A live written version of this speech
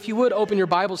If you would open your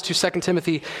Bibles to 2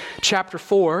 Timothy chapter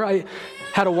 4. I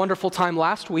had a wonderful time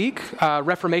last week,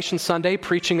 Reformation Sunday,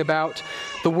 preaching about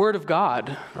the Word of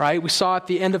God, right? We saw at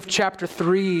the end of chapter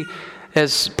 3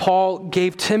 as Paul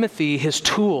gave Timothy his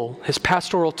tool, his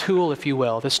pastoral tool, if you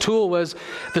will. This tool was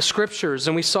the Scriptures,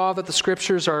 and we saw that the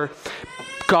Scriptures are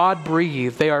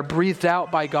God-breathed. They are breathed out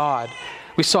by God.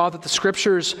 We saw that the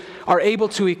Scriptures are able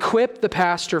to equip the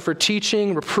pastor for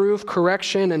teaching, reproof,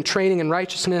 correction, and training in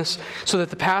righteousness so that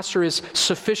the pastor is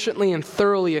sufficiently and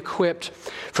thoroughly equipped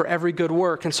for every good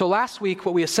work. And so last week,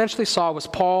 what we essentially saw was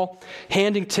Paul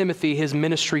handing Timothy his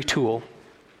ministry tool.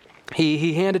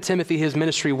 He handed Timothy his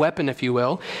ministry weapon, if you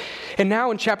will. And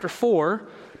now in chapter 4,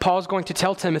 Paul is going to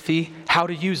tell Timothy how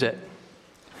to use it.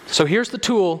 So here's the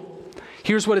tool.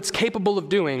 Here's what it's capable of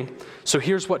doing. So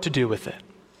here's what to do with it.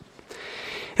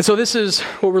 And so this is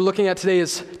what we're looking at today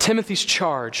is Timothy's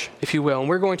charge, if you will. And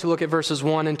we're going to look at verses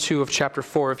 1 and 2 of chapter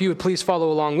 4. If you would please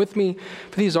follow along with me,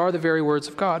 for these are the very words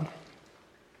of God.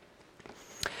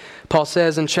 Paul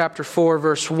says in chapter 4,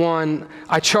 verse 1,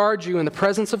 I charge you in the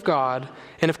presence of God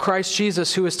and of Christ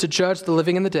Jesus, who is to judge the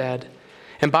living and the dead,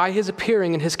 and by his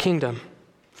appearing in his kingdom,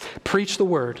 preach the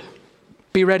word.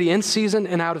 Be ready in season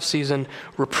and out of season.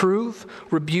 Reprove,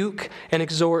 rebuke, and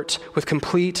exhort with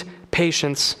complete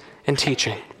patience and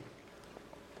teaching.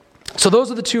 So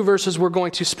those are the two verses we're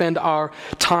going to spend our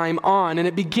time on. And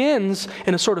it begins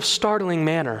in a sort of startling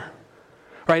manner,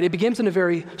 right? It begins in a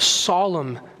very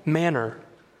solemn manner.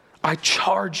 I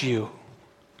charge you.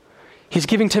 He's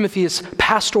giving Timothy his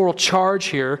pastoral charge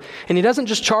here. And he doesn't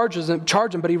just charge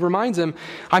him, but he reminds him,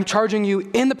 I'm charging you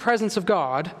in the presence of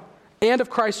God and of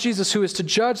Christ Jesus, who is to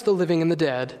judge the living and the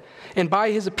dead, and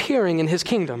by his appearing in his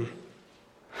kingdom.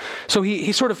 So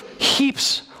he sort of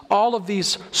heaps all of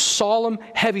these solemn,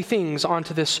 heavy things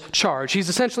onto this charge. He's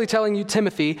essentially telling you,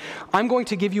 Timothy, I'm going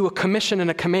to give you a commission and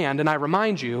a command, and I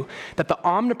remind you that the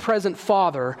omnipresent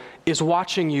Father is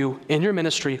watching you in your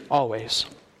ministry always.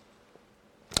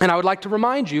 And I would like to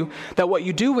remind you that what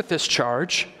you do with this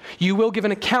charge, you will give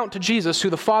an account to Jesus, who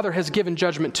the Father has given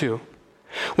judgment to.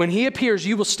 When he appears,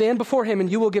 you will stand before him and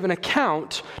you will give an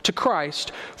account to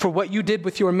Christ for what you did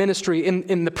with your ministry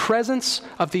in the presence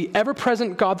of the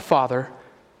ever-present God the Father.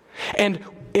 And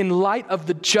in light of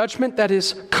the judgment that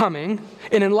is coming,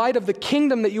 and in light of the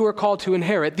kingdom that you are called to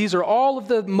inherit, these are all of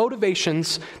the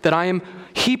motivations that I am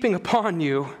heaping upon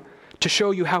you to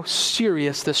show you how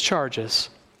serious this charge is.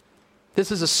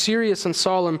 This is a serious and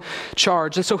solemn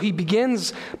charge. And so he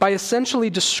begins by essentially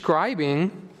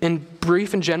describing, in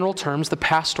brief and general terms, the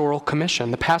pastoral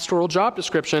commission, the pastoral job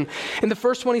description. And the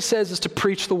first one he says is to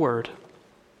preach the word.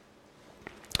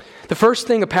 The first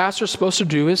thing a pastor is supposed to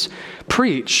do is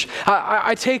preach.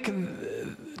 I take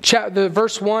the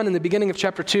verse 1 in the beginning of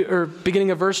chapter 2, or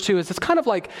beginning of verse 2, is it's kind of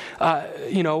like,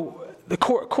 the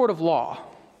court of law.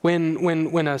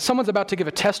 When someone's about to give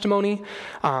a testimony,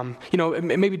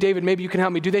 maybe David, maybe you can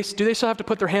help me. Do they still have to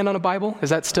put their hand on a Bible? Is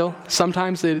that still?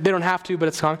 Sometimes they don't have to, but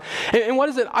it's common. And what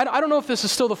is it? I don't know if this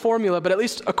is still the formula, but at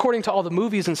least according to all the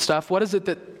movies and stuff, what is it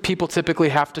that people typically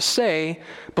have to say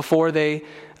before they,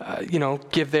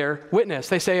 give their witness?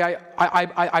 They say,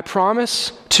 I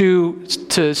promise to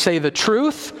say the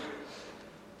truth,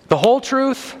 the whole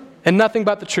truth, and nothing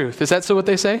but the truth. Is that so what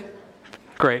they say?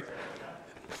 Great.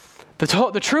 The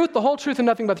truth, the whole truth, and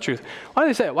nothing but the truth. Why do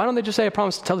they say it? Why don't they just say, I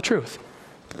promise to tell the truth?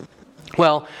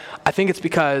 Well, I think it's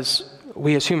because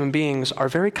we as human beings are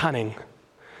very cunning.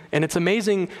 And it's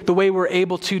amazing the way we're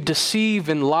able to deceive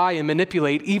and lie and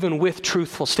manipulate even with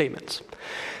truthful statements.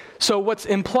 So what's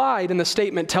implied in the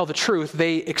statement, tell the truth,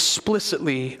 they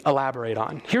explicitly elaborate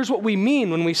on. Here's what we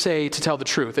mean when we say to tell the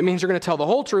truth. It means you're going to tell the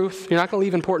whole truth, you're not going to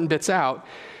leave important bits out,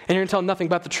 and you're going to tell nothing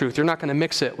but the truth. You're not going to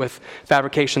mix it with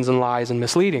fabrications and lies and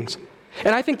misleadings.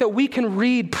 And I think that we can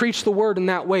read preach the word in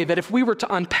that way, that if we were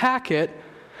to unpack it,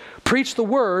 preach the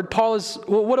word, Paul is,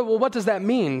 what does that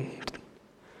mean?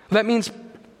 That means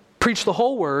preach the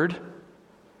whole word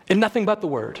and nothing but the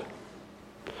word.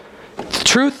 The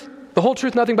truth, the whole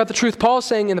truth, nothing but the truth. Paul is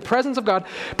saying in the presence of God,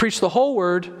 preach the whole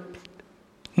word,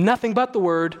 nothing but the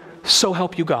word, so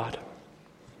help you God.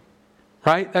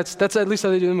 Right? That's at least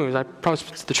how they do the movies. I promise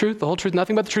it's the truth, the whole truth,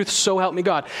 nothing but the truth, so help me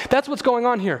God. That's what's going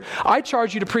on here. I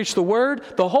charge you to preach the word,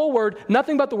 the whole word,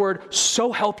 nothing but the word,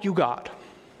 so help you God.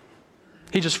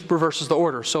 He just reverses the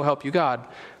order, so help you God.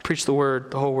 Preach the word,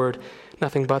 the whole word,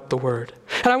 nothing but the word.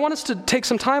 And I want us to take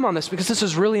some time on this because this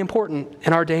is really important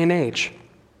in our day and age.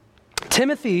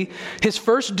 Timothy, his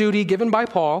first duty given by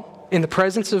Paul in the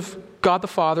presence of God the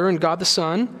Father and God the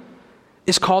Son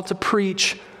is called to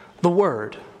preach the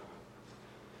word.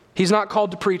 He's not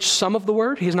called to preach some of the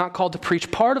word. He's not called to preach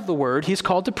part of the word. He's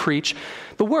called to preach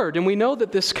the word. And we know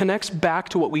that this connects back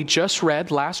to what we just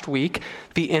read last week,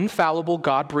 the infallible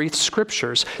God-breathed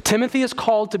scriptures. Timothy is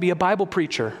called to be a Bible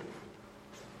preacher.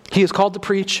 He is called to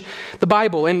preach the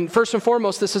Bible. And first and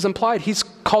foremost, this is implied. He's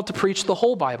called to preach the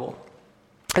whole Bible.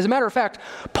 As a matter of fact,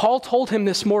 Paul told him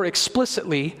this more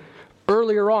explicitly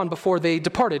earlier on before they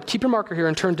departed. Keep your marker here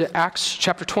and turn to Acts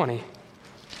chapter 20.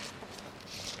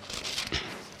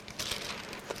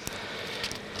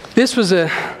 This was a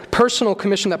personal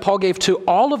commission that Paul gave to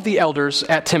all of the elders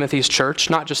at Timothy's church,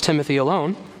 not just Timothy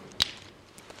alone.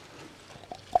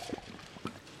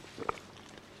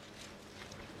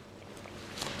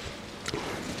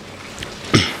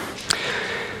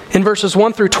 In verses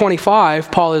 1 through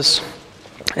 25, Paul is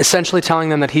essentially telling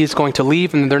them that he's going to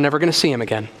leave and they're never going to see him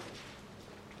again.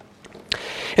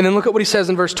 And then look at what he says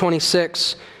in verse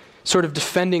 26, sort of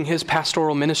defending his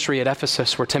pastoral ministry at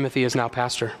Ephesus, where Timothy is now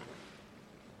pastor.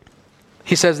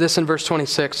 He says this in verse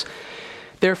 26,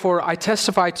 "Therefore I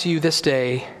testify to you this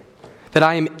day that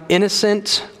I am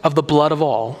innocent of the blood of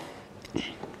all."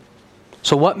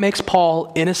 So what makes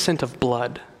Paul innocent of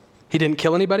blood? He didn't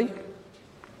kill anybody?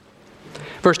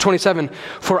 Verse 27,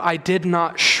 "For I did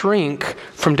not shrink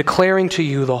from declaring to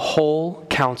you the whole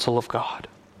counsel of God."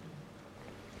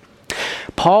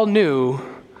 Paul knew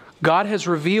God has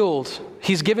revealed,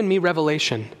 He's given me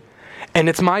revelation, and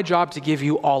it's my job to give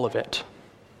you all of it.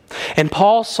 And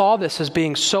Paul saw this as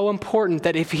being so important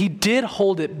that if he did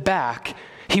hold it back,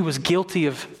 he was guilty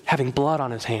of having blood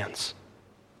on his hands.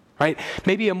 Right?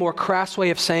 Maybe a more crass way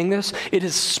of saying this, it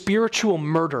is spiritual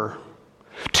murder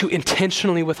to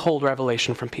intentionally withhold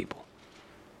revelation from people.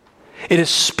 It is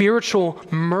spiritual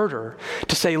murder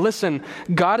to say, listen,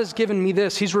 God has given me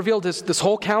this. He's revealed this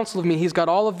whole counsel of me. He's got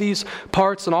all of these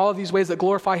parts and all of these ways that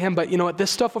glorify Him. But you know what?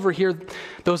 This stuff over here,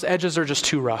 those edges are just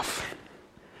too rough.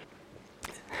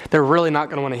 They're really not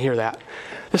going to want to hear that.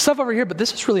 There's stuff over here, but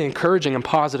this is really encouraging and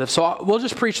positive. So we'll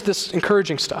just preach this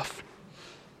encouraging stuff.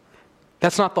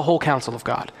 That's not the whole counsel of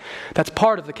God. That's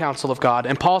part of the counsel of God.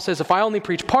 And Paul says, if I only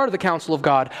preach part of the counsel of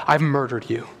God, I've murdered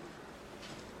you.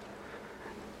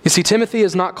 You see, Timothy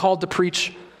is not called to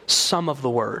preach some of the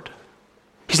word.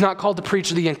 He's not called to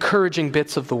preach the encouraging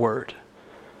bits of the word.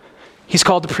 He's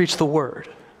called to preach the word.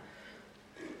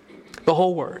 The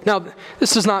whole word. Now,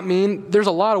 this does not mean there's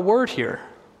a lot of word here.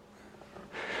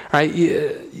 Right?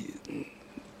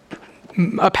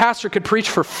 A pastor could preach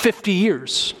for 50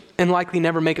 years and likely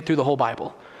never make it through the whole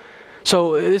Bible.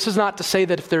 So this is not to say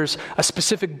that if there's a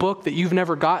specific book that you've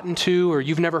never gotten to or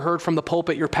you've never heard from the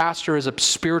pulpit, your pastor is a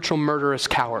spiritual murderous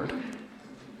coward.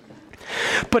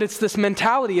 But it's this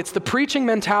mentality, it's the preaching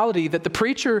mentality that the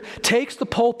preacher takes the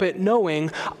pulpit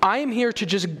knowing, I am here to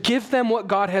just give them what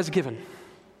God has given.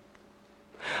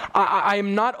 I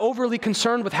am not overly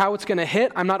concerned with how it's going to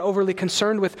hit. I'm not overly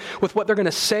concerned with what they're going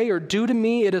to say or do to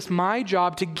me. It is my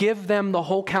job to give them the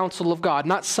whole counsel of God.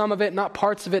 Not some of it, not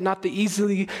parts of it, not the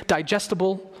easily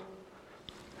digestible.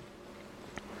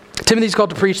 Timothy's called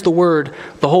to preach the word,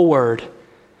 the whole word.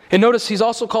 And notice he's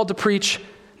also called to preach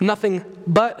nothing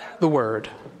but the word.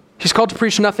 He's called to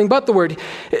preach nothing but the word.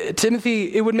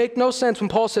 Timothy, it would make no sense when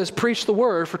Paul says preach the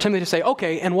word for Timothy to say,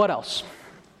 okay, and what else?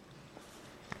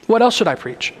 What else should I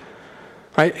preach?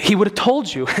 Right? He would have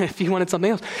told you if he wanted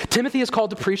something else. Timothy is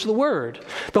called to preach the word,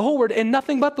 the whole word, and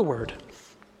nothing but the word.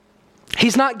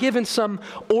 He's not given some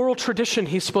oral tradition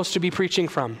he's supposed to be preaching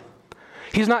from.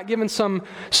 He's not given some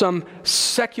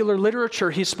secular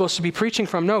literature he's supposed to be preaching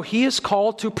from. No, he is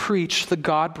called to preach the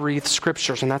God-breathed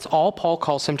scriptures, and that's all Paul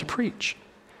calls him to preach.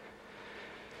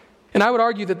 And I would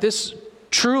argue that this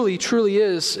truly, truly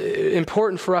is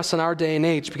important for us in our day and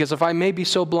age, because if I may be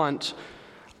so blunt,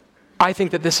 I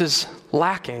think that this is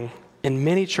lacking in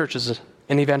many churches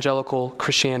in evangelical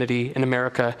Christianity in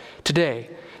America today.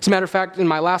 As a matter of fact, in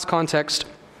my last context,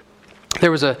 there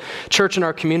was a church in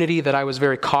our community that I was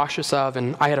very cautious of,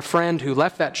 and I had a friend who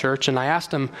left that church, and I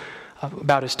asked him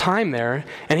about his time there,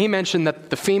 and he mentioned that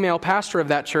the female pastor of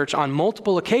that church on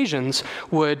multiple occasions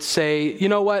would say, you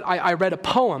know what, I read a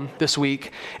poem this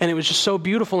week, and it was just so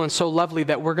beautiful and so lovely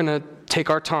that we're going to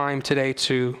take our time today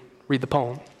to read the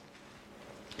poem.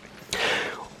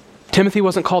 Timothy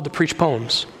wasn't called to preach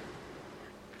poems.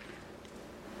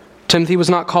 Timothy was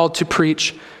not called to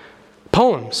preach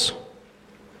poems.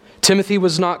 Timothy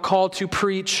was not called to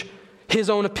preach his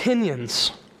own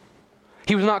opinions.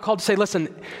 He was not called to say,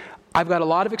 listen, I've got a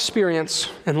lot of experience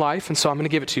in life, and so I'm going to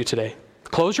give it to you today.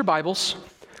 Close your Bibles,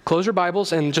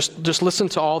 and just listen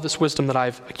to all this wisdom that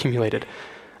I've accumulated.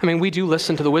 I mean, we do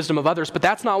listen to the wisdom of others, but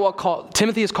that's not what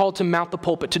Timothy is called to mount the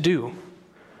pulpit to do.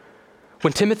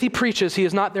 When Timothy preaches, he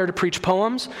is not there to preach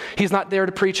poems. He's not there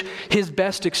to preach his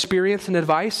best experience and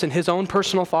advice and his own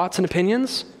personal thoughts and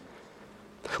opinions.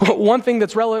 One thing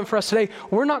that's relevant for us today,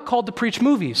 we're not called to preach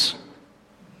movies.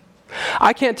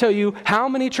 I can't tell you how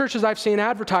many churches I've seen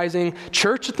advertising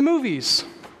church at the movies.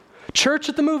 Church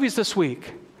at the movies this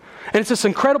week. And it's this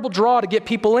incredible draw to get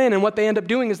people in, and what they end up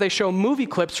doing is they show movie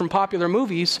clips from popular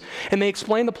movies, and they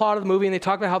explain the plot of the movie, and they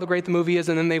talk about how great the movie is,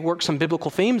 and then they work some biblical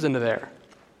themes into there.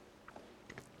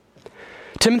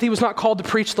 Timothy was not called to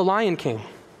preach the Lion King.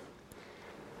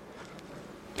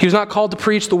 He was not called to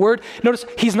preach the Word. Notice,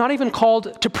 he's not even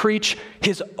called to preach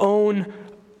his own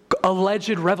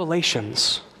alleged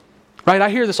revelations. Right?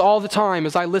 I hear this all the time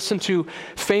as I listen to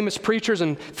famous preachers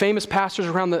and famous pastors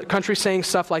around the country saying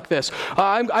stuff like this.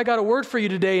 I got a word for you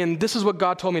today, and this is what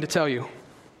God told me to tell you.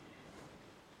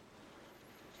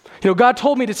 God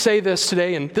told me to say this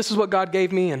today, and this is what God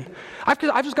gave me, and I've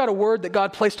just got a word that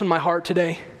God placed on my heart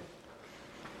today.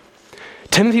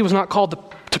 Timothy was not called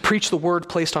to preach the word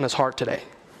placed on his heart today.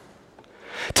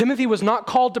 Timothy was not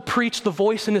called to preach the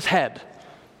voice in his head.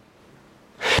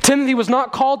 Timothy was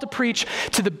not called to preach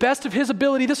to the best of his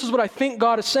ability. This is what I think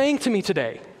God is saying to me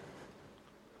today.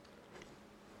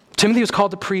 Timothy was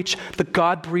called to preach the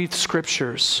God-breathed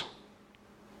scriptures.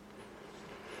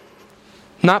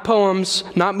 Not poems,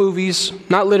 not movies,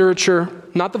 not literature,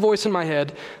 not the voice in my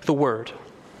head, the Word.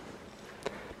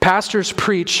 Pastors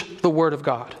preach the Word of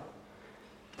God.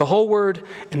 The whole Word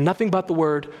and nothing but the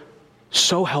Word,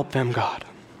 so help them God.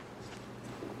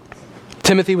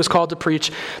 Timothy was called to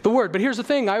preach the Word. But here's the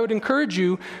thing, I would encourage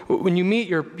you, when you meet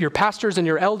your pastors and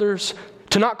your elders,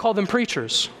 to not call them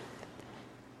preachers.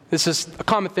 This is a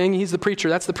common thing. He's the preacher.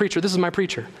 That's the preacher. This is my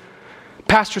preacher.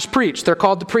 Pastors preach. They're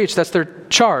called to preach. That's their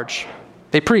charge.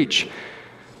 They preach.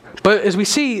 But as we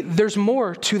see, there's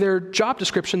more to their job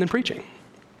description than preaching.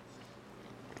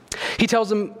 He tells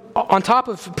them, on top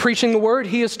of preaching the Word,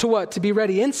 he is to what? To be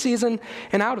ready in season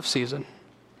and out of season.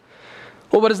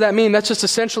 Well, what does that mean? That's just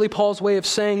essentially Paul's way of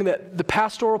saying that the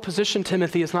pastoral position,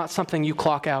 Timothy, is not something you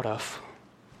clock out of.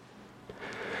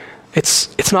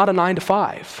 It's not a 9 to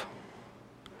 5.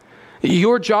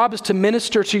 Your job is to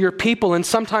minister to your people, and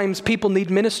sometimes people need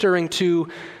ministering to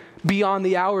beyond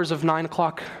the hours of 9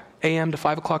 o'clock a.m. to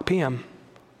 5 o'clock p.m.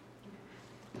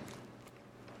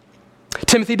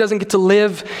 Timothy doesn't get to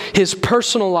live his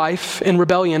personal life in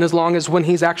rebellion as long as when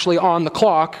he's actually on the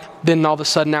clock, then all of a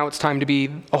sudden now it's time to be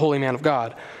a holy man of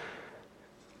God.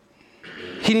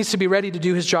 He needs to be ready to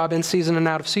do his job in season and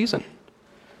out of season.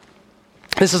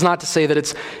 This is not to say that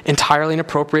it's entirely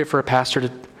inappropriate for a pastor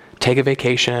to take a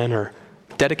vacation or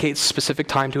dedicate specific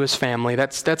time to his family.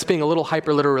 That's being a little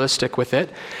hyper-literalistic with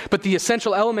it. But the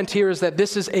essential element here is that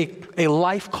this is a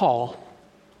life call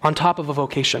on top of a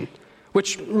vocation,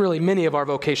 which really many of our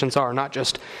vocations are, not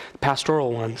just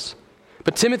pastoral ones.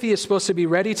 But Timothy is supposed to be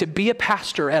ready to be a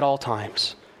pastor at all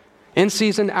times. In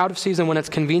season, out of season, when it's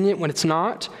convenient, when it's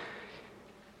not.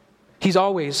 He's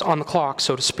always on the clock,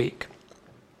 so to speak.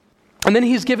 And then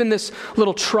he's given this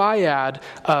little triad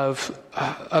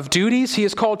of duties. He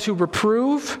is called to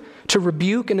reprove, to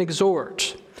rebuke, and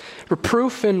exhort.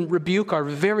 Reproof and rebuke are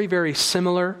very, very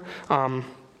similar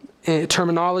in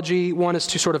terminology. One is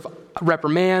to sort of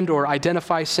reprimand or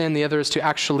identify sin. The other is to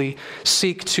actually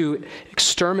seek to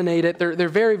exterminate it. They're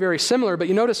very, very similar. But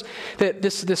you notice that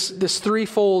this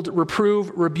threefold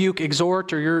reprove, rebuke,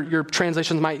 exhort, or your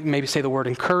translations might maybe say the word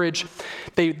encourage.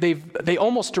 They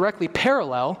almost directly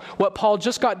parallel what Paul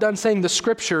just got done saying the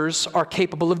Scriptures are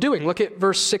capable of doing. Look at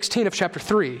verse 16 of chapter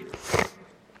 3.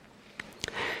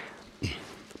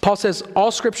 Paul says,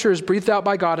 all Scripture is breathed out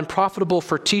by God and profitable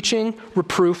for teaching,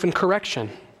 reproof, and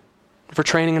correction, for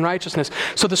training in righteousness.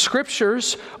 So the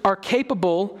Scriptures are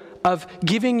capable of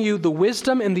giving you the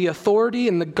wisdom and the authority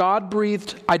and the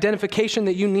God-breathed identification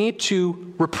that you need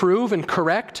to reprove and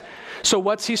correct. So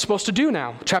what's he supposed to do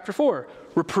now? Chapter 4,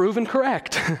 reprove and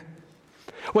correct.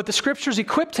 What the Scriptures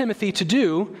equip Timothy to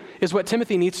do is what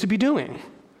Timothy needs to be doing.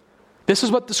 This is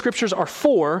what the Scriptures are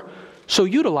for, so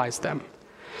utilize them.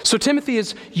 So Timothy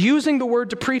is using the word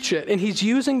to preach it, and he's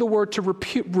using the word to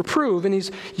reprove, and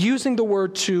he's using the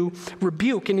word to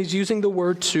rebuke, and he's using the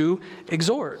word to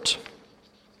exhort.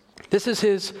 This is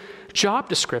his job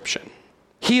description.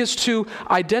 He is to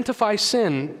identify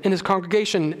sin in his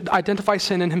congregation, identify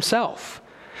sin in himself.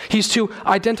 He's to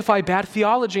identify bad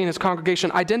theology in his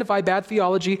congregation, identify bad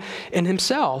theology in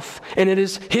himself. And it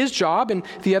is his job and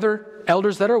the other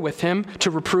elders that are with him to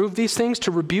reprove these things,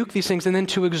 to rebuke these things, and then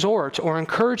to exhort or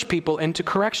encourage people into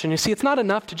correction. You see, it's not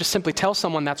enough to just simply tell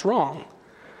someone that's wrong.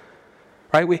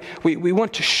 Right? We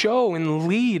want to show and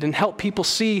lead and help people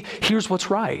see, here's what's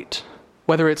right.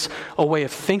 whether it's a way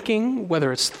of thinking,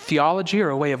 whether it's theology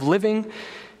or a way of living.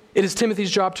 It is Timothy's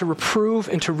job to reprove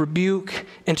and to rebuke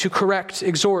and to correct,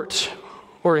 exhort,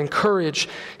 or encourage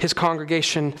his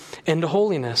congregation into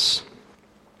holiness.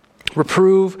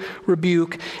 Reprove,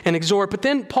 rebuke, and exhort. But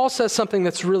then Paul says something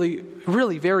that's really,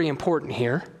 really very important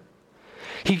here.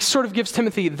 He sort of gives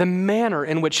Timothy the manner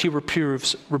in which he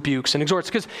reproves, rebukes, and exhorts.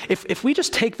 Because if we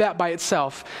just take that by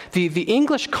itself, the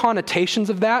English connotations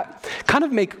of that kind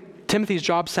of make Timothy's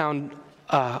job sound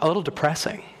a little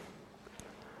depressing.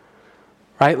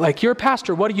 Right? Like, you're a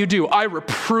pastor, what do? I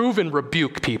reprove and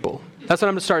rebuke people. That's what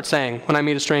I'm going to start saying when I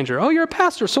meet a stranger. Oh, you're a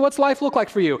pastor, so what's life look like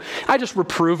for you? I just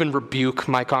reprove and rebuke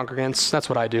my congregants. That's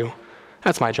what I do.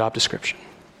 That's my job description.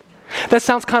 That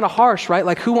sounds kind of harsh, right?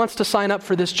 Like, who wants to sign up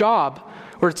for this job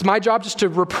where it's my job just to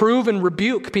reprove and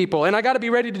rebuke people, and I got to be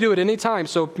ready to do it anytime.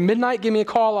 So midnight, give me a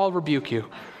call, I'll rebuke you.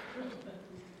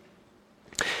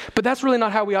 But that's really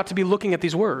not how we ought to be looking at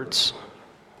these words,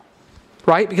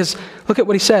 right? Because look at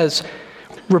what he says.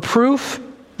 Reproof,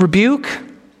 rebuke,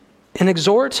 and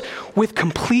exhort with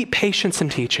complete patience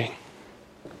and teaching.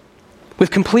 With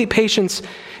complete patience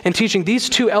and teaching. These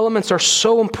two elements are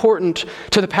so important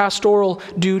to the pastoral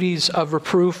duties of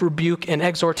reproof, rebuke, and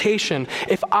exhortation.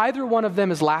 If either one of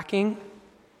them is lacking,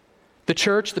 the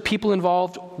church, the people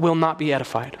involved, will not be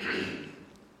edified.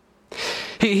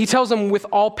 He tells them with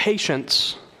all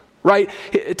patience, right?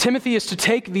 Timothy is to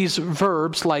take these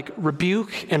verbs like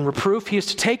rebuke and reproof, he is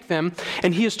to take them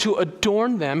and he is to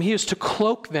adorn them, he is to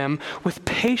cloak them with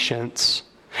patience.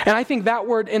 And I think that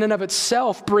word in and of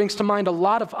itself brings to mind a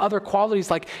lot of other qualities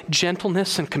like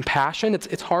gentleness and compassion.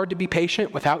 It's hard to be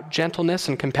patient without gentleness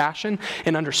and compassion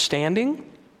and understanding.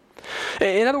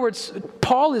 In other words,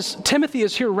 Timothy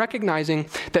is here recognizing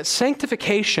that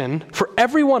sanctification for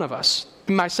every one of us,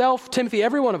 myself, Timothy,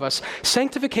 every one of us,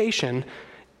 sanctification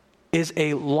is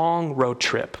a long road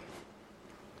trip.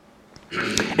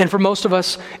 And for most of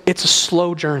us, it's a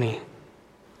slow journey.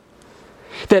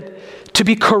 That to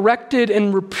be corrected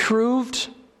and reproved,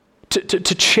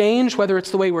 to change, whether it's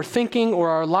the way we're thinking or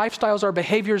our lifestyles, our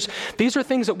behaviors, these are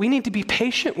things that we need to be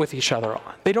patient with each other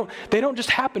on. They don't just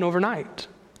happen overnight.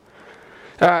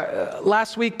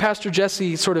 Last week, Pastor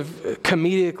Jesse sort of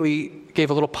comedically gave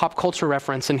a little pop culture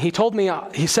reference, and he told me,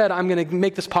 he said, I'm going to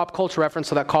make this pop culture reference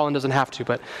so that Colin doesn't have to,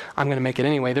 but I'm going to make it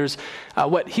anyway. There's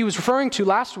what he was referring to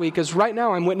last week is right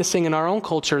now I'm witnessing in our own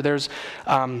culture, there's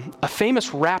a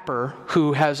famous rapper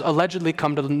who has allegedly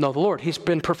come to know the Lord. He's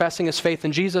been professing his faith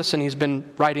in Jesus, and he's been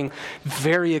writing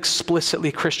very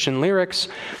explicitly Christian lyrics,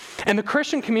 and the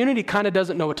Christian community kind of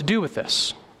doesn't know what to do with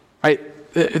this, right?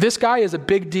 This guy is a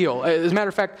big deal. As a matter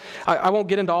of fact, I won't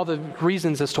get into all the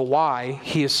reasons as to why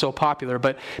he is so popular,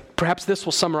 but perhaps this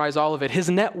will summarize all of it. His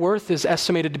net worth is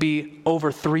estimated to be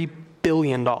over $3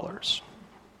 billion.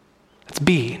 That's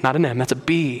B, not an M, that's a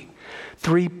B.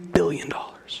 $3 billion.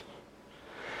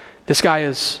 This guy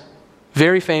is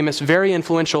very famous, very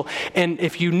influential, and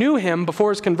if you knew him before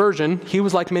his conversion, he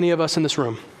was like many of us in this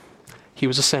room. He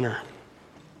was a sinner.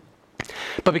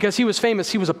 But because he was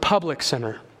famous, he was a public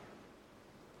sinner.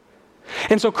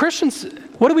 And so Christians,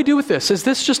 what do we do with this? Is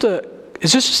this just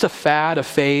a fad, a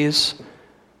phase?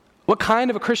 What kind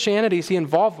of a Christianity is he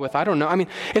involved with? I don't know. I mean,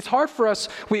 it's hard for us.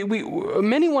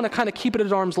 Many want to kind of keep it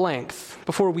at arm's length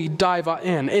before we dive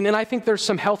in. And I think there's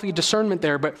some healthy discernment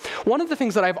there. But one of the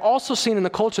things that I've also seen in the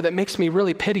culture that makes me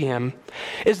really pity him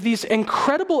is these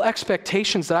incredible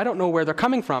expectations that I don't know where they're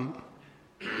coming from.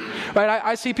 Right?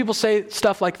 I see people say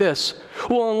stuff like this.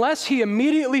 Well, unless he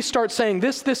immediately starts saying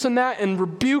this, and that, and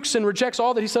rebukes and rejects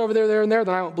all that he said over there, and there,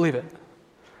 then I won't believe it.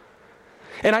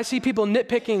 And I see people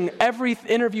nitpicking every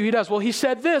interview he does. Well, he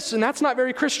said this, and that's not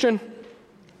very Christian.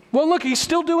 Well, look, he's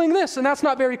still doing this, and that's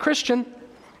not very Christian.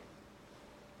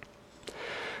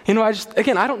 You know, I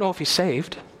don't know if he's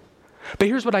saved. But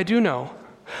here's what I do know.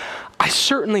 I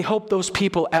certainly hope those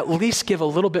people at least give a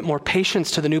little bit more patience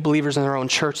to the new believers in their own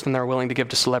church than they're willing to give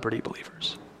to celebrity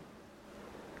believers.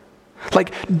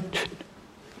 Like,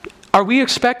 are we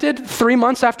expected 3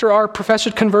 months after our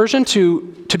professed conversion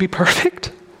to be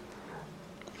perfect?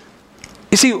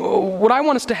 You see, what I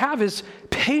want us to have is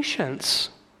patience.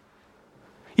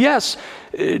 Yes,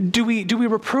 do we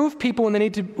reprove people when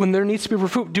there needs to be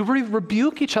reproved? Do we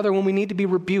rebuke each other when we need to be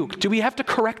rebuked? Do we have to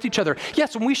correct each other?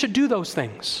 Yes, and we should do those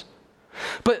things.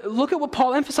 But look at what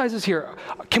Paul emphasizes here.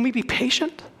 Can we be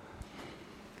patient?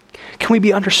 Can we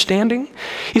be understanding?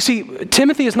 You see,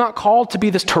 Timothy is not called to be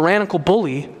this tyrannical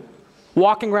bully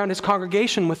walking around his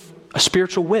congregation with a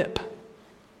spiritual whip.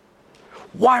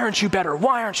 Why aren't you better?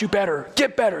 Why aren't you better?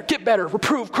 Get better, get better,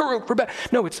 reprove, correct, rebuke.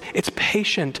 No, it's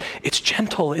patient, it's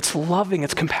gentle, it's loving,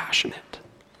 it's compassionate.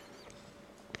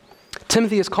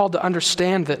 Timothy is called to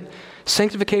understand that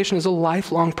sanctification is a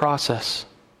lifelong process.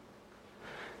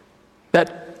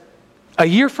 That a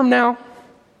year from now,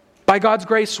 by God's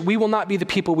grace, we will not be the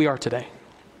people we are today.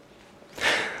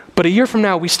 But a year from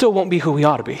now, we still won't be who we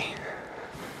ought to be.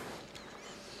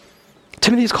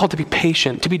 Timothy is called to be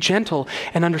patient, to be gentle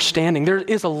and understanding. There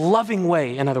is a loving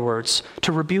way, in other words,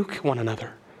 to rebuke one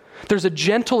another. There's a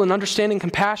gentle and understanding,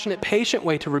 compassionate, patient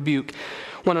way to rebuke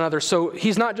one another. So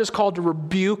he's not just called to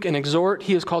rebuke and exhort,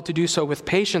 he is called to do so with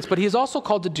patience, but he is also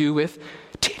called to do with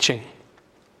teaching.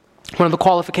 One of the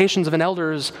qualifications of an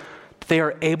elder is they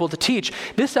are able to teach.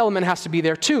 This element has to be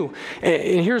there too.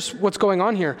 And here's what's going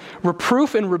on here.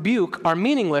 Reproof and rebuke are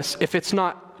meaningless if it's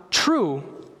not true,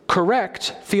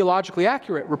 correct, theologically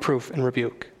accurate reproof and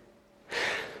rebuke.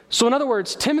 So in other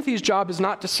words, Timothy's job is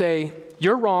not to say,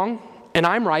 you're wrong and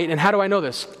I'm right, and how do I know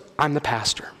this? I'm the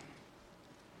pastor.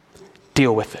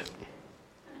 Deal with it.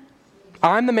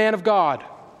 I'm the man of God.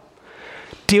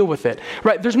 Deal with it.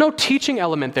 Right? There's no teaching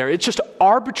element there. It's just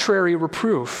arbitrary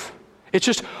reproof. It's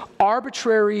just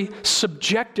arbitrary,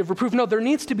 subjective reproof. No, there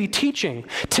needs to be teaching.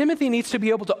 Timothy needs to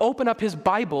be able to open up his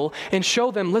Bible and show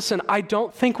them, listen, I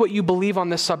don't think what you believe on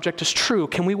this subject is true.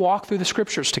 Can we walk through the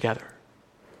scriptures together?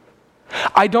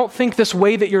 I don't think this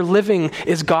way that you're living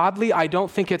is godly. I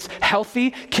don't think it's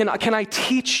healthy. Can I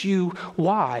teach you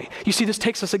why? You see, this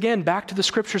takes us again back to the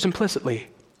scriptures implicitly.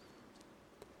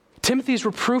 Timothy's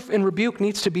reproof and rebuke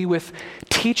needs to be with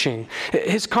teaching.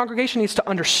 His congregation needs to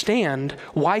understand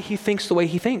why he thinks the way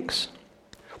he thinks,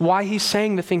 why he's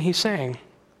saying the thing he's saying.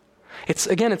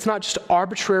 It's not just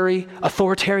arbitrary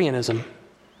authoritarianism.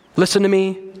 Listen to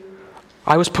me.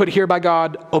 I was put here by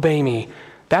God. Obey me.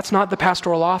 That's not the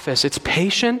pastoral office. It's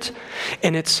patient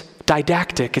and it's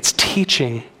didactic. It's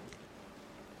teaching.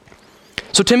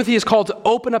 So Timothy is called to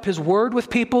open up his word with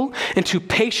people and to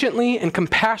patiently and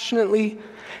compassionately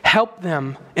help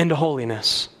them into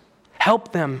holiness.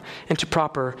 Help them into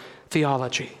proper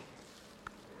theology.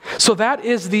 So that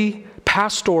is the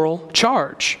pastoral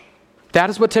charge. That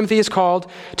is what Timothy is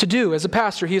called to do as a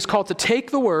pastor. He is called to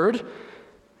take the word,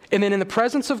 and then in the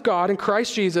presence of God and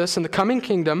Christ Jesus and the coming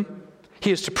kingdom, he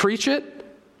is to preach it,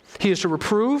 he is to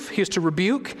reprove, he is to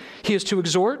rebuke, he is to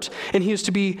exhort, and he is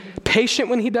to be patient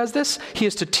when he does this, he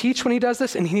is to teach when he does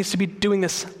this, and he needs to be doing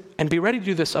this and be ready to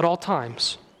do this at all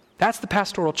times. That's the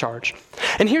pastoral charge.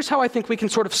 And here's how I think we can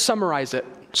sort of summarize it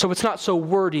so it's not so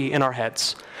wordy in our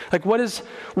heads. Like what is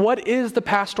the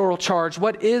pastoral charge?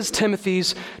 What is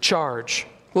Timothy's charge?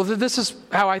 Well, this is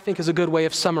how I think is a good way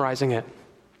of summarizing it.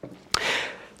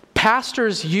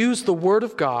 Pastors use the word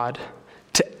of God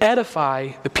to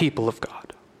edify the people of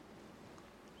God.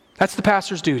 That's the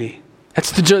pastor's duty.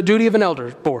 That's the duty of an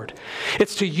elder board.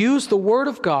 It's to use the word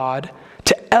of God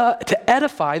to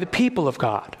edify the people of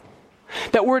God.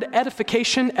 That word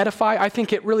edification, edify, I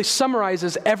think it really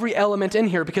summarizes every element in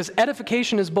here because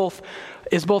edification is both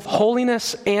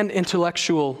holiness and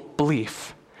intellectual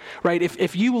belief. Right?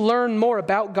 If you learn more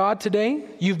about God today,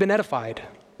 you've been edified.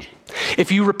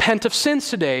 If you repent of sins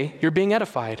today, you're being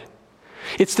edified.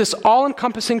 It's this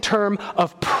all-encompassing term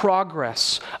of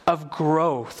progress, of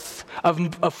growth,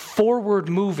 of forward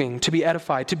moving to be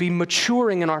edified, to be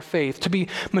maturing in our faith, to be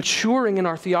maturing in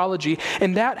our theology.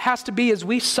 And that has to be, as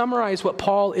we summarize what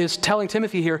Paul is telling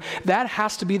Timothy here, that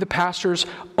has to be the pastor's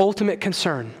ultimate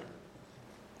concern.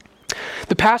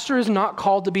 The pastor is not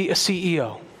called to be a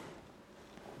CEO.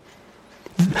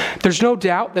 There's no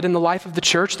doubt that in the life of the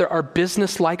church there are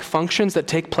business-like functions that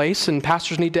take place, and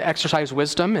pastors need to exercise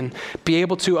wisdom and be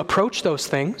able to approach those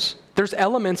things. There's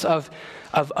elements of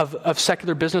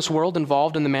secular business world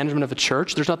involved in the management of a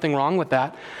church. There's nothing wrong with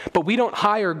that. But we don't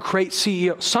hire great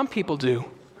CEOs. Some people do.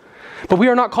 But we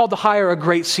are not called to hire a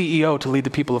great CEO to lead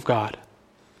the people of God.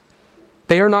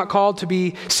 They are not called to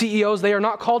be CEOs. They are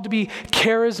not called to be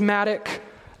charismatic,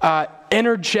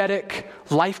 energetic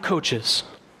life coaches.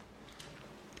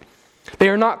 They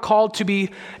are not called to be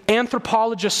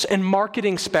anthropologists and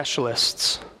marketing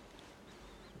specialists.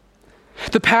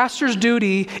 The pastor's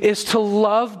duty is to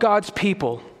love God's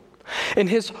people. And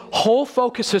his whole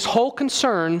focus, his whole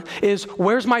concern is,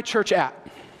 where's my church at?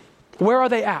 Where are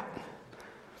they at?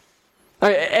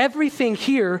 Everything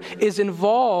here is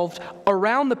involved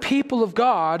around the people of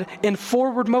God in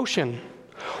forward motion.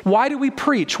 Why do we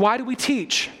preach? Why do we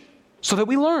teach? So that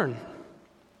we learn.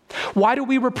 Why do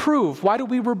we reprove? Why do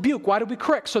we rebuke? Why do we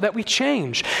correct? So that we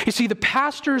change. You see, the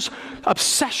pastor's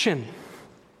obsession,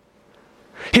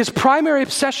 his primary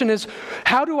obsession is,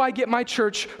 how do I get my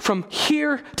church from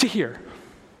here to here?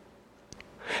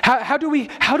 How do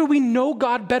we know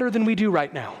God better than we do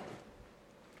right now?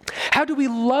 How do we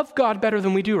love God better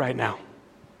than we do right now?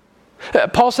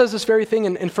 Paul says this very thing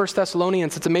in 1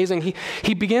 Thessalonians. It's amazing.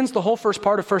 He begins the whole first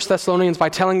part of 1 Thessalonians by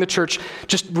telling the church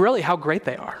just really how great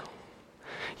they are.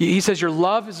 He says your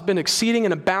love has been exceeding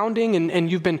and abounding,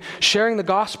 and you've been sharing the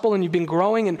gospel, and you've been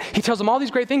growing. And he tells them all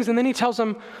these great things, and then he tells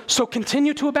them, so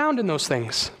continue to abound in those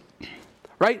things.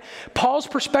 Right? Paul's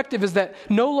perspective is that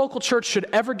no local church should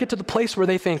ever get to the place where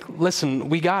they think, listen,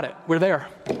 we got it. We're there.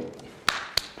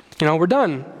 We're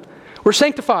done. We're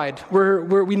sanctified.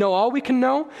 We know all we can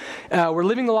know. We're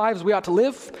living the lives we ought to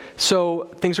live.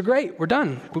 So things are great. We're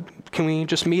done. Can we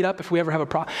just meet up if we ever have a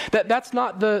problem? That's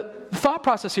not the thought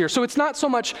process here. So it's not so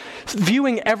much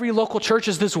viewing every local church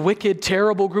as this wicked,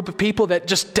 terrible group of people that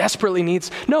just desperately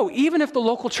needs. No, even if the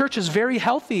local church is very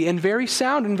healthy and very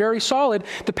sound and very solid,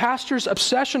 the pastor's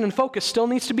obsession and focus still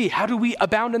needs to be, how do we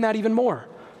abound in that even more?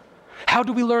 How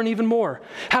do we learn even more?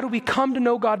 How do we come to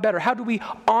know God better? How do we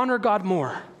honor God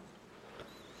more?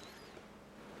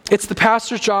 It's the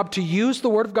pastor's job to use the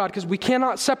Word of God, because we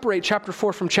cannot separate chapter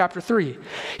 4 from chapter 3.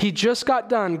 He just got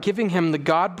done giving him the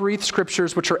God-breathed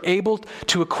scriptures which are able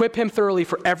to equip him thoroughly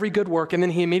for every good work, and then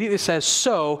he immediately says,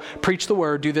 so, preach the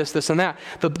Word, do this, this, and that.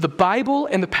 The Bible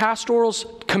and the pastoral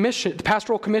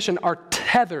commission are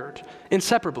tethered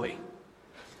inseparably.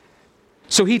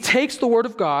 So he takes the Word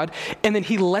of God, and then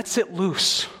he lets it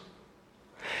loose.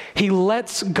 He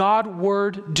lets God's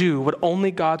Word do what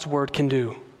only God's Word can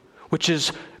do, which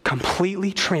is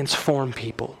completely transform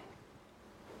people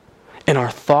in our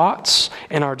thoughts,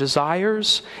 in our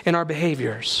desires, in our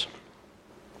behaviors.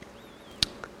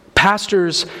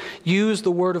 Pastors use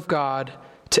the Word of God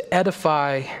to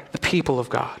edify the people of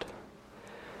God.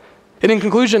 And in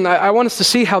conclusion, I want us to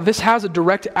see how this has a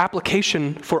direct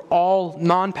application for all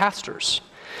non-pastors.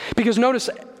 Because notice,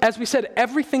 as we said,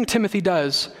 everything Timothy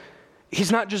does,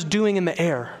 he's not just doing in the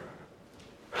air.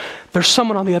 There's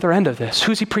someone on the other end of this.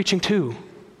 Who's he preaching to?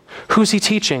 Who's he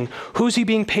teaching? Who's he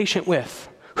being patient with?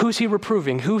 Who's he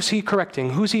reproving? Who's he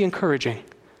correcting? Who's he encouraging?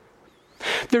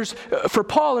 For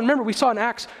Paul, and remember we saw in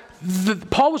Acts,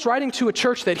 Paul was writing to a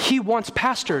church that he once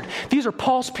pastored. These are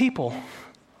Paul's people.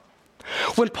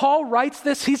 When Paul writes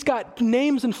this, he's got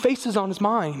names and faces on his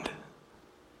mind.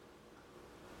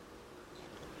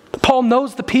 Paul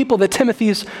knows the people that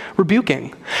Timothy's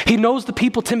rebuking. He knows the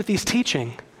people Timothy's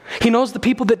teaching. He knows the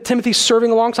people that Timothy's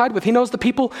serving alongside with. He knows the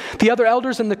people, the other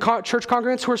elders in the church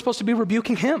congregants who are supposed to be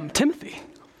rebuking him, Timothy.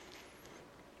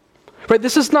 Right?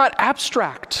 This is not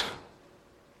abstract.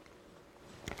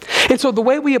 And so the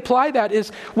way we apply that is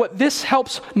what this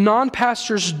helps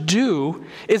non-pastors do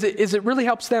is it really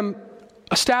helps them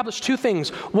establish two things.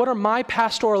 What are my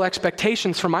pastoral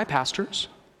expectations for my pastors?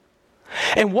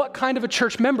 And what kind of a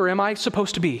church member am I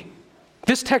supposed to be?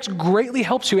 This text greatly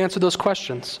helps you answer those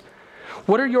questions.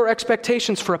 What are your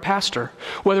expectations for a pastor?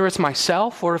 Whether it's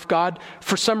myself or if God,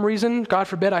 for some reason, God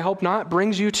forbid, I hope not,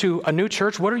 brings you to a new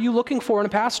church, what are you looking for in a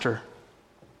pastor?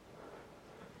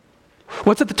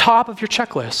 What's at the top of your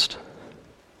checklist?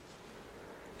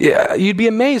 Yeah, you'd be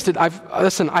amazed at, I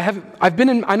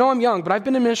know I'm young, but I've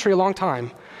been in ministry a long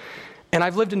time. And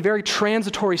I've lived in very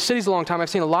transitory cities a long time. I've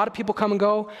seen a lot of people come and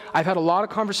go. I've had a lot of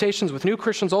conversations with new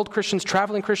Christians, old Christians,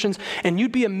 traveling Christians, and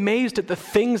you'd be amazed at the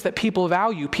things that people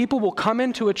value. People will come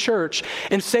into a church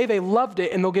and say they loved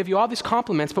it, and they'll give you all these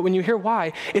compliments, but when you hear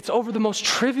why, it's over the most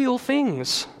trivial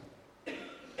things.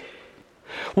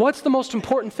 What's the most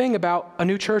important thing about a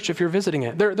new church if you're visiting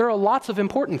it? There are lots of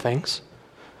important things.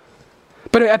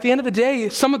 But at the end of the day,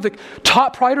 some of the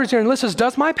top priorities here in the list is,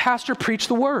 does my pastor preach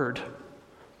the word?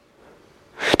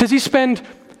 Does he spend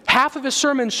half of his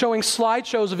sermon showing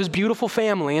slideshows of his beautiful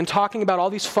family and talking about all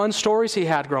these fun stories he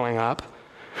had growing up?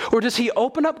 Or does he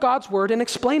open up God's word and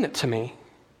explain it to me?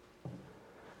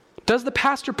 Does the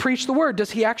pastor preach the word? Does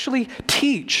he actually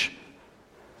teach?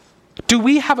 Do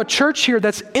we have a church here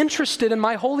that's interested in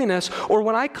my holiness? Or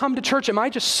when I come to church, am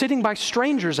I just sitting by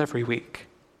strangers every week?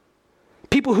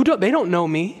 People who don't know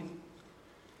me.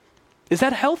 Is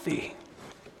that healthy?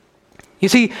 You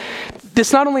see,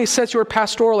 this not only sets your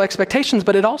pastoral expectations,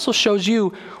 but it also shows you,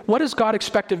 what does God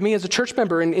expect of me as a church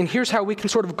member? And here's how we can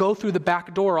sort of go through the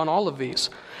back door on all of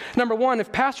these. Number one,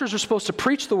 if pastors are supposed to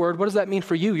preach the word, what does that mean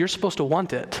for you? You're supposed to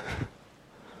want it.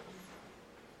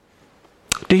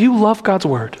 Do you love God's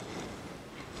word?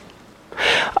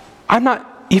 I'm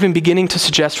not even beginning to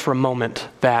suggest for a moment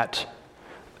that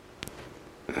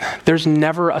there's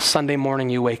never a Sunday morning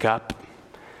you wake up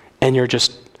and you're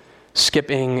just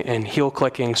skipping and heel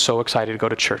clicking, so excited to go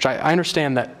to church. I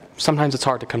understand that sometimes it's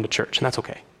hard to come to church, and that's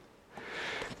okay.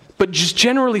 But just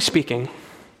generally speaking,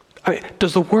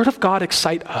 does the Word of God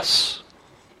excite us?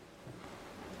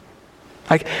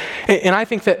 And I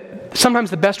think that sometimes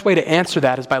the best way to answer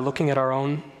that is by looking at our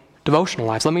own devotional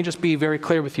lives. Let me just be very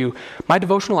clear with you. My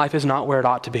devotional life is not where it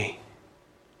ought to be.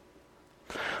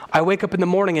 I wake up in the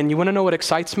morning and you want to know what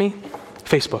excites me?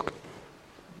 Facebook.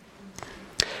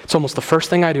 It's almost the first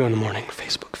thing I do in the morning.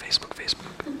 Facebook.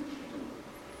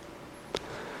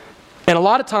 And a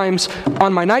lot of times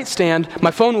on my nightstand,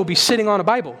 my phone will be sitting on a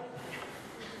Bible.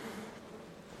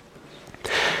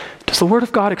 Does the Word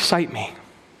of God excite me?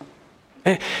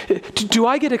 Do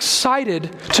I get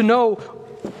excited to know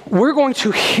we're going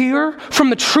to hear from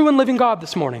the true and living God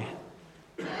this morning?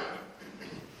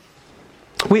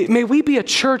 May we be a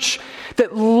church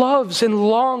that loves and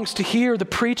longs to hear the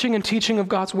preaching and teaching of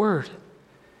God's Word.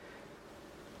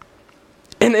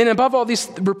 And above all these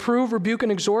reprove, rebuke,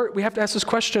 and exhort, we have to ask this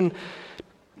question: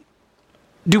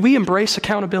 do we embrace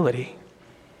accountability?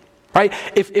 Right?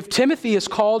 If Timothy is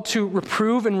called to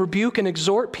reprove and rebuke and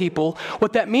exhort people,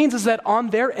 what that means is that on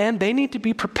their end, they need to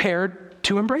be prepared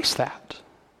to embrace that.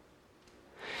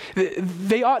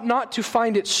 They ought not to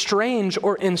find it strange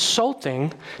or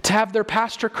insulting to have their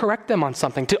pastor correct them on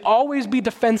something, to always be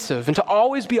defensive and to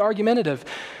always be argumentative.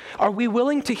 Are we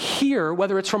willing to hear,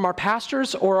 whether it's from our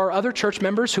pastors or our other church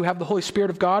members who have the Holy Spirit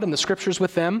of God and the Scriptures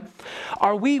with them?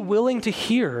 Are we willing to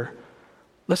hear,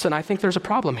 listen, I think there's a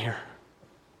problem here?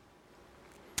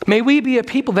 May we be a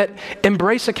people that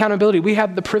embrace accountability. We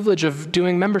had the privilege of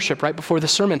doing membership right before the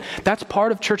sermon. That's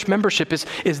part of church membership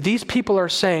is these people are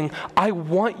saying, I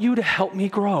want you to help me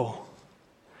grow.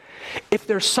 If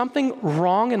there's something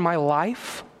wrong in my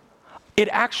life, it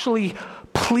actually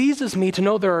pleases me to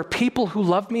know there are people who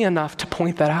love me enough to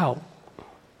point that out.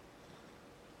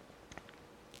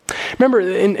 Remember,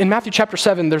 in Matthew chapter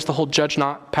 7, there's the whole judge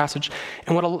not passage.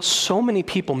 And what so many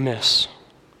people miss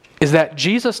is that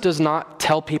Jesus does not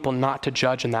tell people not to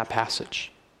judge in that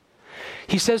passage.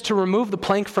 He says to remove the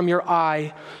plank from your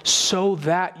eye so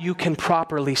that you can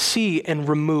properly see and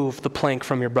remove the plank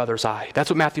from your brother's eye.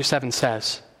 That's what Matthew 7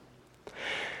 says.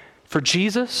 For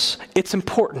Jesus, it's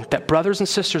important that brothers and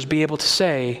sisters be able to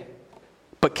say,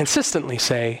 but consistently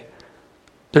say,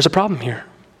 there's a problem here.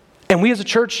 And we as a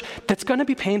church, that's going to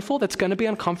be painful, that's going to be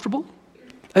uncomfortable.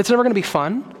 It's never going to be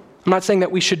fun. I'm not saying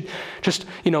that we should just,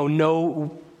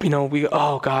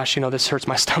 oh gosh, this hurts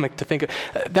my stomach to think of.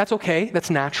 That's okay, that's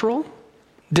natural.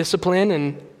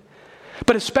 Discipline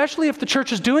but especially if the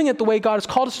church is doing it the way God has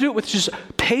called us to do it, which is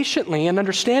patiently and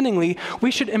understandingly, we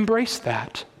should embrace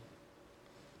that.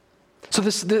 So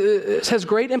this has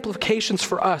great implications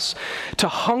for us to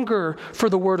hunger for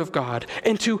the Word of God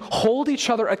and to hold each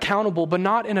other accountable, but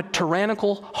not in a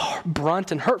tyrannical,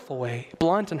 blunt and hurtful way,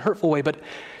 but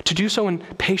to do so in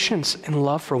patience and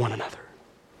love for one another.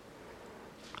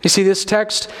 You see, this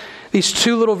text, these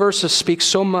two little verses speak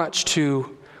so much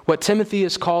to what Timothy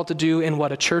is called to do and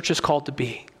what a church is called to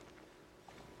be.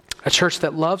 A church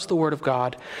that loves the Word of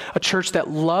God, a church that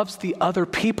loves the other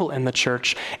people in the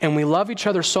church, and we love each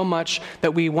other so much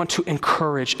that we want to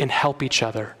encourage and help each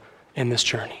other in this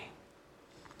journey.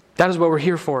 That is what we're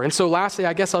here for. And so lastly,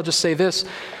 I guess I'll just say this.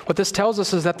 What this tells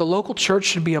us is that the local church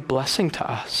should be a blessing to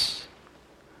us.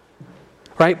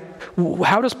 Right?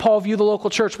 How does Paul view the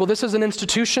local church? Well, this is an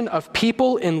institution of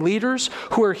people and leaders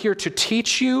who are here to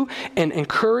teach you and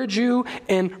encourage you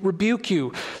and rebuke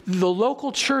you. The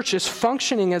local church is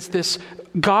functioning as this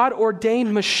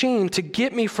God-ordained machine to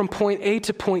get me from point A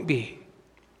to point B.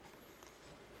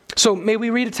 So may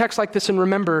we read a text like this and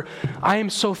remember, I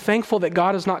am so thankful that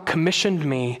God has not commissioned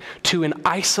me to an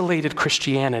isolated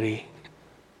Christianity,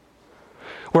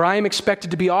 where I am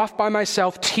expected to be off by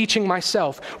myself, teaching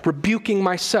myself, rebuking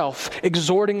myself,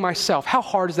 exhorting myself. How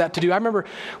hard is that to do? I remember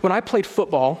when I played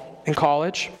football in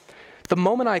college, the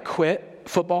moment I quit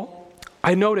football,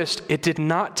 I noticed it did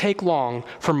not take long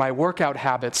for my workout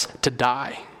habits to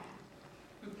die.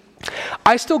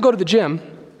 I still go to the gym,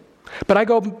 but I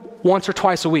go once or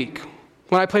twice a week.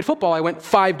 When I played football, I went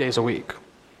 5 days a week.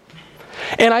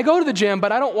 And I go to the gym,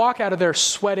 but I don't walk out of there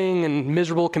sweating and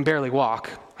miserable, can barely walk.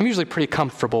 I'm usually pretty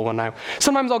comfortable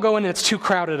sometimes I'll go in and it's too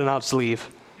crowded and I'll just leave.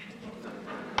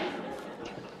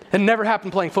 It never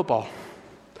happened playing football.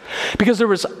 Because there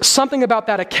was something about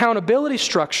that accountability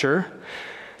structure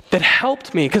that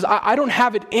helped me. Because I don't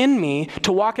have it in me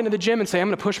to walk into the gym and say, I'm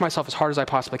going to push myself as hard as I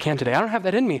possibly can today. I don't have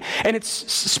that in me. And it's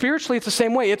spiritually, it's the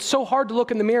same way. It's so hard to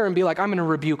look in the mirror and be like, I'm going to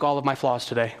rebuke all of my flaws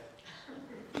today.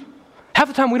 Half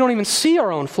the time we don't even see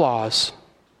our own flaws.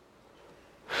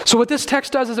 So what this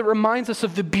text does is it reminds us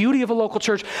of the beauty of a local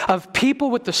church, of people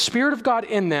with the Spirit of God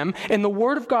in them and the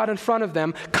Word of God in front of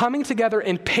them, coming together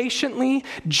and patiently,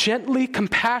 gently,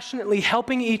 compassionately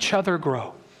helping each other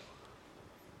grow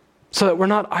so that we're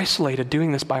not isolated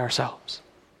doing this by ourselves.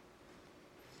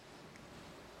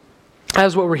 That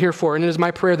is what we're here for, and it is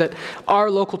my prayer that our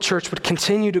local church would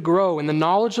continue to grow in the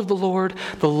knowledge of the Lord,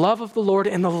 the love of the Lord,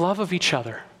 and the love of each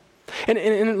other.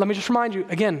 And let me just remind you,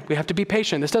 again, we have to be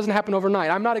patient. This doesn't happen overnight.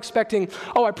 I'm not expecting,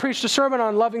 I preached a sermon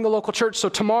on loving the local church, so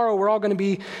tomorrow we're all going to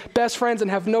be best friends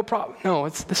and have no problem. No,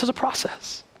 this is a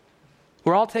process.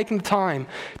 We're all taking the time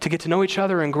to get to know each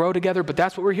other and grow together, but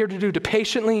that's what we're here to do, to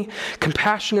patiently,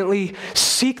 compassionately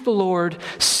seek the Lord,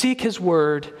 seek His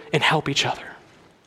word, and help each other.